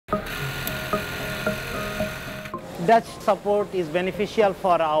Dutch support is beneficial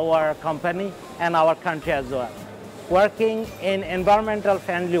for our company and our country as well. Working in environmental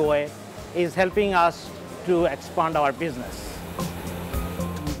friendly way is helping us to expand our business.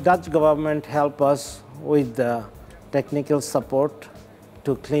 Dutch government help us with the technical support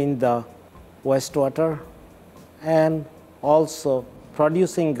to clean the wastewater and also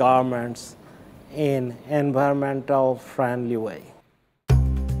producing garments in environmental friendly way.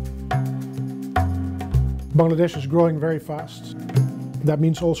 Bangladesh is growing very fast. That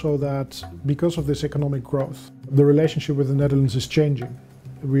means also that because of this economic growth, the relationship with the Netherlands is changing.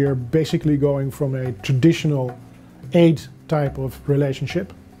 We are basically going from a traditional aid type of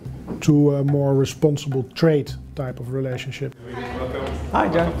relationship to a more responsible trade type of relationship. Hi,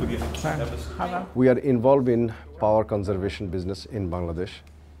 John. We are involved in power conservation business in Bangladesh.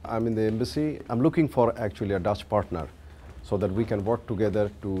 I'm in the embassy. I'm looking for actually a Dutch partner so that we can work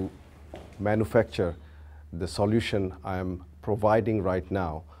together to manufacture the solution I am providing right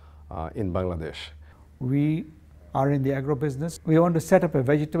now in Bangladesh. We are in the agro business. We want to set up a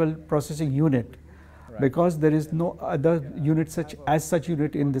vegetable processing unit because there is no other unit such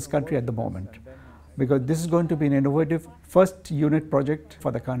unit in this country at the moment. Because this is going to be an innovative first unit project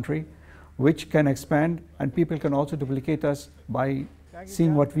for the country, which can expand, and people can also duplicate us by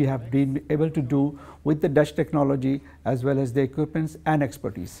seeing what we have been able to do with the Dutch technology as well as the equipments and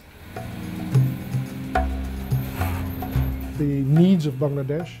expertise. The needs of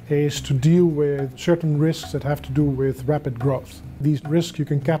Bangladesh is to deal with certain risks that have to do with rapid growth. These risks, you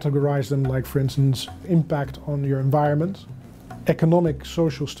can categorize them like, for instance, impact on your environment, economic,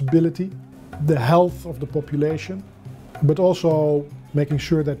 social stability, the health of the population, but also making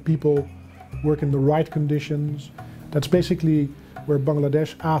sure that people work in the right conditions. That's basically where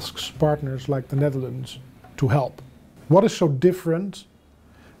Bangladesh asks partners like the Netherlands to help. What is so different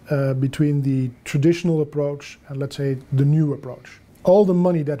between the traditional approach and, let's say, the new approach? All the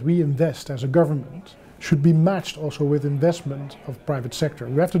money that we invest as a government should be matched also with investment of private sector.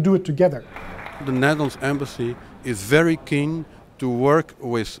 We have to do it together. The Netherlands Embassy is very keen to work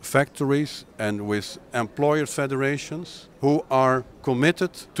with factories and with employer federations who are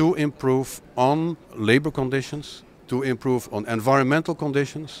committed to improve on labor conditions, to improve on environmental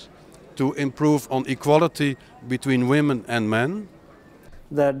conditions, to improve on equality between women and men.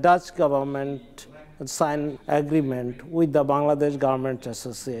 The Dutch government signed agreement with the Bangladesh Garment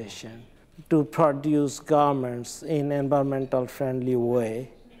Association to produce garments in environmental friendly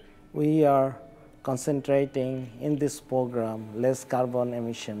way. We are concentrating in this program less carbon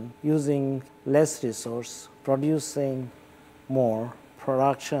emission, using less resource, producing more,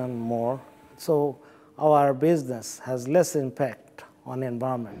 production more. So our business has less impact on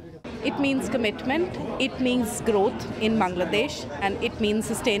environment. It means commitment, it means growth in Bangladesh, and it means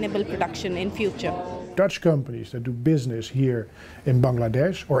sustainable production in future. Dutch companies that do business here in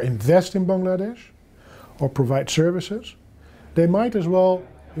Bangladesh or invest in Bangladesh or provide services, they might as well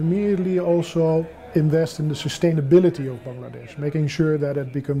immediately also invest in the sustainability of Bangladesh, making sure that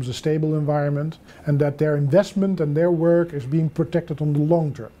it becomes a stable environment and that their investment and their work is being protected on the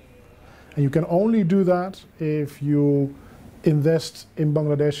long term. And you can only do that if you invest in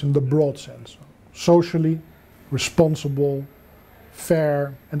Bangladesh in the broad sense. Socially, responsible,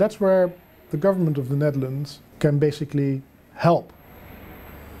 fair, and that's where the government of the Netherlands can basically help.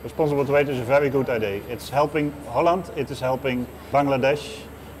 Responsible trade is a very good idea. It's helping Holland, it is helping Bangladesh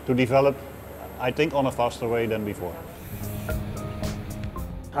to develop, I think, on a faster way than before.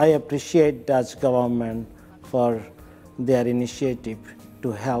 I appreciate Dutch government for their initiative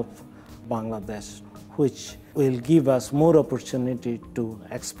to help Bangladesh, which will give us more opportunity to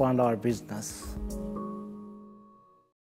expand our business.